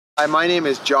Hi, my name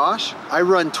is Josh. I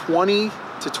run 20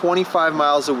 to 25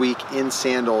 miles a week in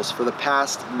sandals for the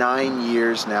past 9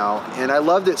 years now, and I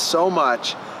loved it so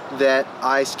much that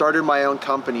I started my own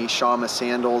company, Shamma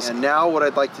Sandals. And now what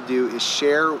I'd like to do is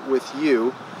share with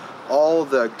you all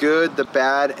the good, the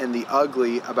bad, and the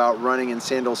ugly about running in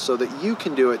sandals so that you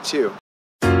can do it too.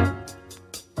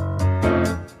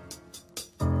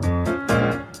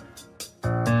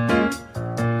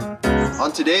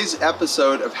 On today's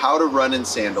episode of How to Run in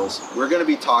Sandals, we're going to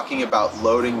be talking about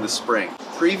loading the spring.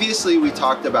 Previously, we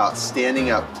talked about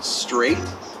standing up straight,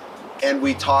 and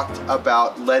we talked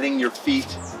about letting your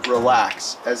feet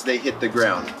relax as they hit the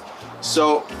ground.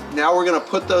 So now we're going to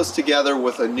put those together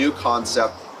with a new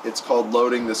concept. It's called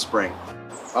loading the spring.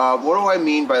 What do I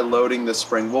mean by loading the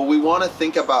spring? Well, we want to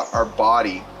think about our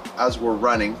body as we're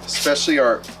running, especially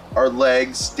our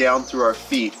legs down through our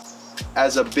feet,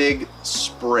 as a big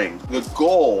spring. The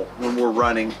goal when we're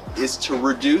running is to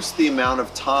reduce the amount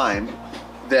of time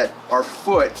that our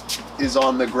foot is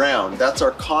on the ground. That's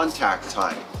our contact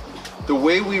time. The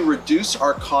way we reduce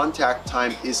our contact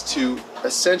time is to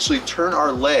essentially turn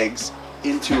our legs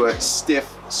into a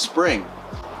stiff spring.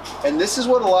 And this is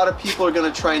what a lot of people are going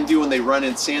to try and do when they run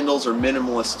in sandals or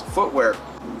minimalist footwear,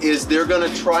 is they're going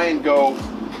to try and go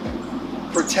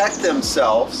protect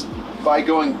themselves by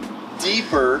going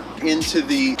deeper into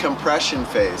the compression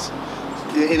phase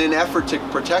in an effort to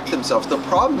protect themselves. The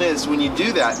problem is when you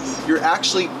do that, you're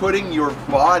actually putting your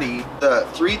body, the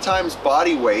 3 times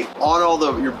body weight, on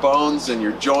all your bones and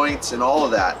your joints and all of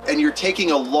that, and you're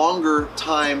taking a longer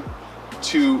time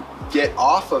to get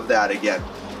off of that again.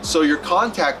 So your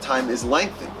contact time is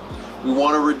lengthened. We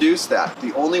want to reduce that.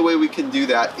 The only way we can do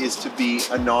that is to be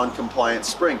a non-compliant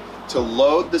spring, to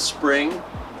load the spring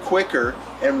quicker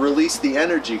and release the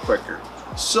energy quicker.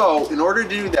 So in order to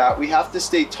do that, we have to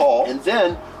stay tall, and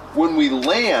then when we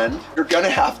land, you're gonna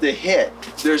have to hit.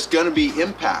 There's gonna be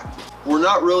impact. We're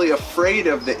not really afraid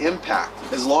of the impact.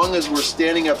 As long as we're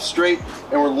standing up straight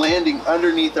and we're landing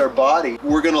underneath our body,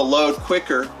 we're gonna load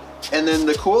quicker. And then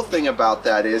the cool thing about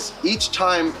that is each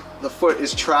time the foot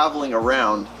is traveling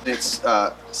around its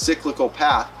cyclical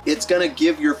path, it's gonna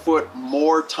give your foot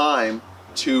more time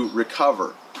to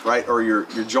recover, right? Or your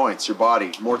joints, your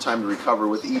body, more time to recover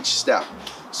with each step.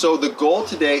 So the goal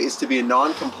today is to be a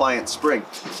non-compliant spring,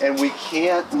 and we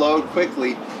can't load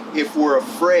quickly if we're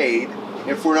afraid,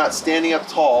 if we're not standing up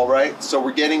tall, right? So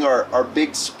we're getting our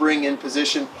big spring in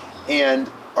position and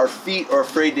our feet are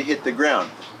afraid to hit the ground.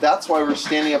 That's why we're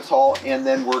standing up tall, and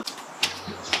then we're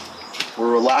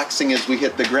relaxing as we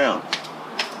hit the ground.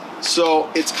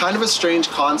 So it's kind of a strange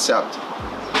concept.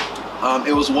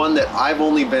 It was one that I've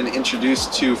only been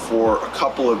introduced to for a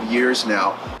couple of years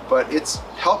now, but it's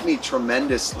helped me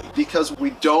tremendously because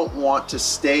we don't want to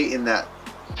stay in that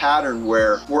pattern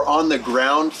where we're on the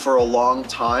ground for a long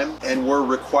time and we're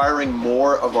requiring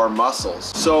more of our muscles.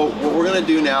 So what we're gonna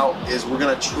do now is we're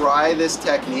gonna try this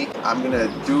technique. I'm gonna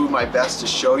do my best to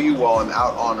show you while I'm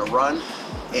out on a run,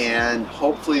 and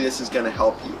hopefully this is gonna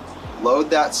help you. Load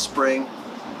that spring,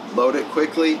 load it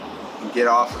quickly, and get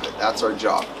off of it. That's our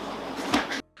job.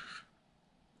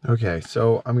 Okay,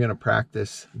 so I'm gonna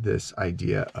practice this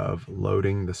idea of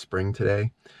loading the spring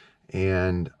today,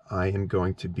 and I am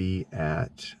going to be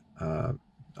at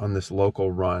on this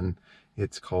local run.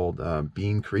 It's called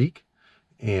Bean Creek,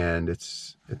 and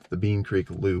it's the Bean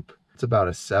Creek Loop. It's about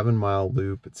a 7-mile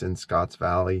loop. It's in Scotts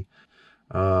Valley.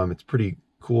 It's pretty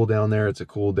cool down there. It's a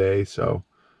cool day, so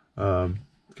kind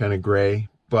of gray,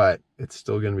 but it's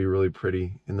still gonna be really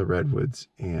pretty in the redwoods.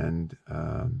 And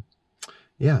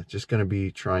yeah, just gonna be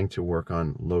trying to work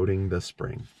on loading the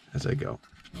spring as I go.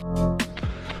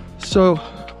 So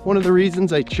one of the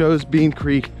reasons I chose Bean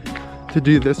Creek to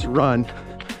do this run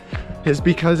is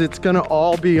because it's gonna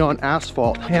all be on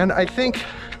asphalt. And I think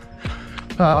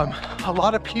a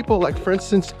lot of people, like for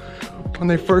instance, when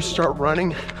they first start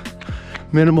running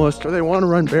minimalist or they wanna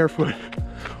run barefoot,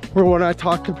 or when I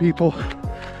talk to people,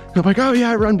 they're like, oh yeah,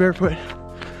 I run barefoot.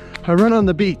 I run on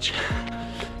the beach.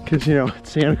 Because, you know, it's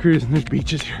Santa Cruz and there's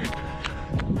beaches here.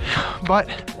 But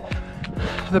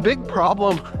the big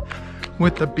problem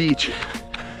with the beach,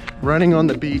 running on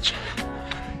the beach,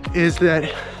 is that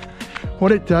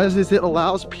what it does is it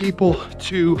allows people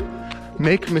to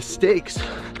make mistakes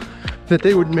that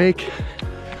they would make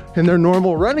in their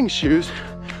normal running shoes.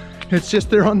 It's just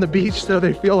they're on the beach, so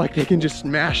they feel like they can just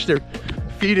smash their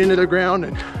feet into the ground.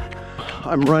 And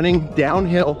I'm running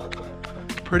downhill,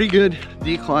 pretty good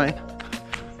decline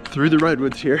through the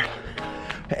redwoods here,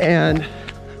 and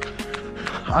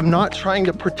I'm not trying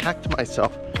to protect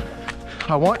myself.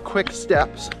 I want quick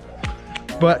steps,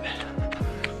 but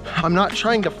I'm not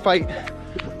trying to fight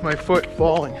my foot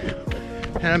falling.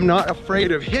 And I'm not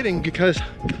afraid of hitting because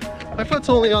my foot's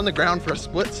only on the ground for a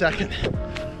split second.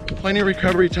 Plenty of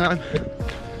recovery time.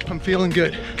 I'm feeling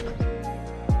good.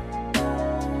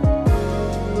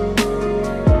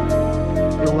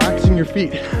 Relaxing your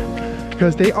feet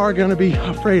because they are gonna be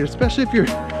afraid, especially if you're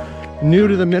new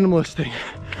to the minimalist thing.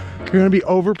 You're gonna be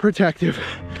overprotective,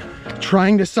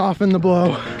 trying to soften the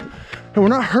blow. And we're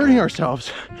not hurting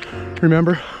ourselves.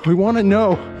 Remember, we wanna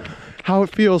know how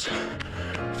it feels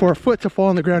for a foot to fall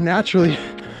on the ground naturally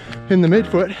in the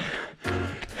midfoot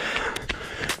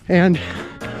and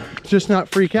just not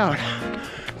freak out.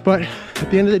 But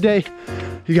at the end of the day,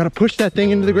 you gotta push that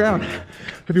thing into the ground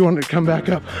if you want it to come back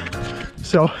up.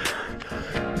 So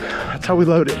that's how we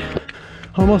load it.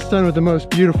 Almost done with the most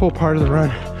beautiful part of the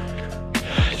run.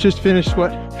 Just finished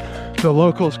what the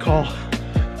locals call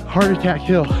Heart Attack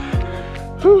Hill.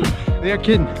 Whew, they're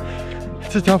kidding.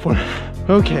 It's a tough one.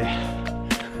 Okay,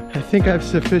 I think I've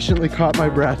sufficiently caught my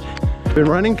breath. Been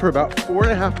running for about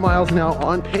 4.5 miles now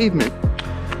on pavement,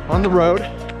 on the road,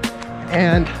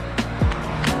 and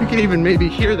you can even maybe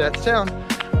hear that sound.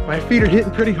 My feet are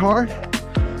hitting pretty hard.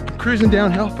 I'm cruising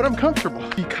downhill, but I'm comfortable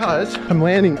because I'm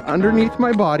landing underneath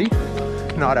my body,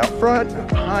 not out front, not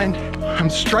behind. I'm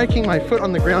striking my foot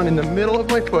on the ground in the middle of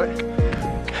my foot,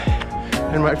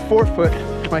 and my forefoot,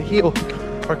 my heel,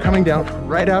 are coming down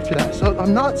right after that. So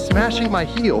I'm not smashing my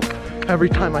heel every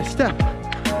time I step.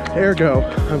 Ergo,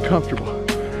 I'm comfortable.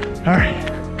 All right,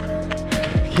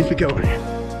 keep it going.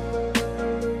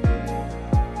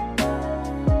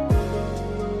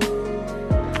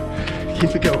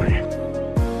 Keep it going.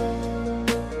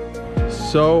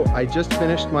 So I just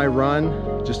finished my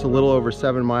run, just a little over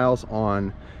 7 miles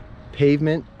on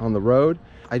pavement on the road.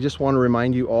 I just want to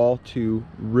remind you all to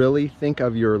really think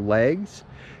of your legs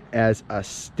as a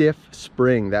stiff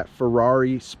spring, that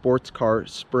Ferrari sports car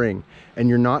spring, and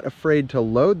you're not afraid to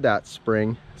load that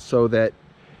spring so that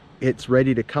it's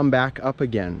ready to come back up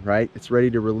again, right? It's ready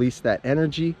to release that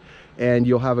energy, and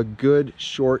you'll have a good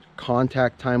short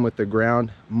contact time with the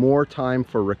ground, more time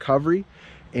for recovery,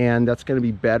 and that's going to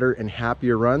be better and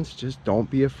happier runs. Just don't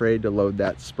be afraid to load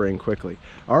that spring quickly.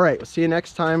 All right, we'll see you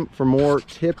next time for more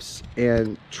tips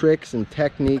and tricks and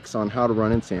techniques on how to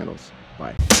run in sandals.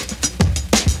 Bye.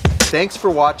 Thanks for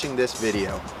watching this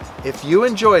video. If you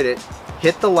enjoyed it,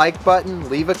 hit the like button,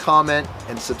 leave a comment,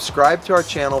 and subscribe to our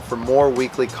channel for more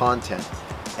weekly content.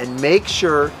 And make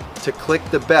sure to click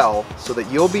the bell so that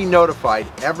you'll be notified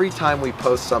every time we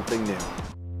post something new.